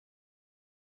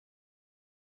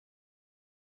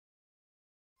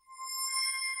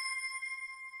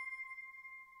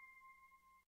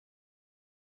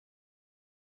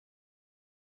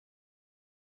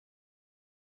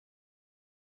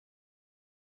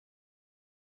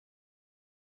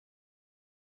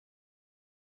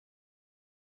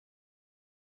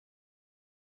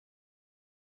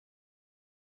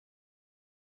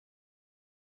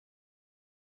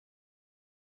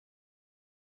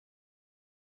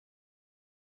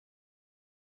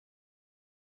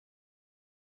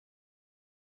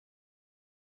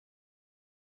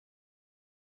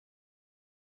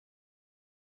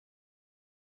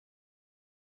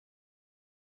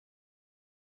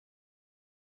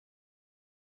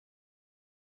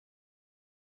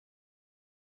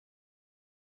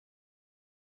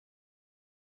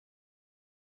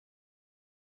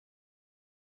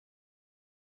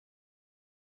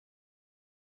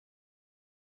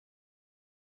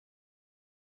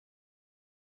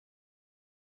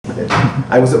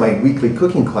I was at my weekly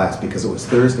cooking class because it was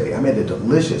Thursday. I made a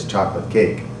delicious chocolate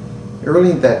cake.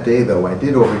 Early that day, though, I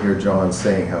did overhear John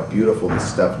saying how beautiful the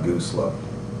stuffed goose looked.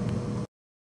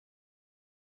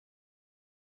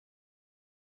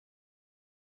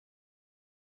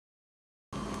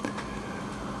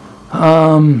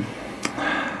 Oh,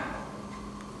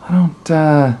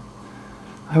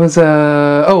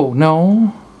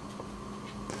 no.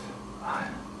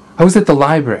 I was at the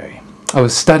library. I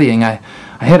was studying. I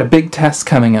had a big test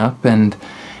coming up, and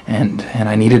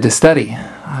I needed to study.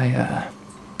 I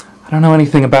don't know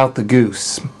anything about the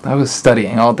goose. I was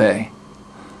studying all day.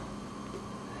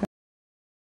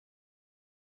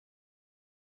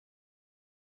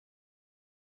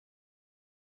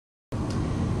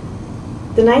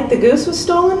 The night the goose was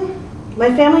stolen?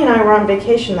 My family and I were on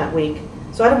vacation that week,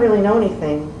 so I don't really know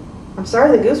anything. I'm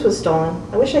sorry the goose was stolen.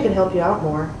 I wish I could help you out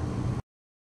more.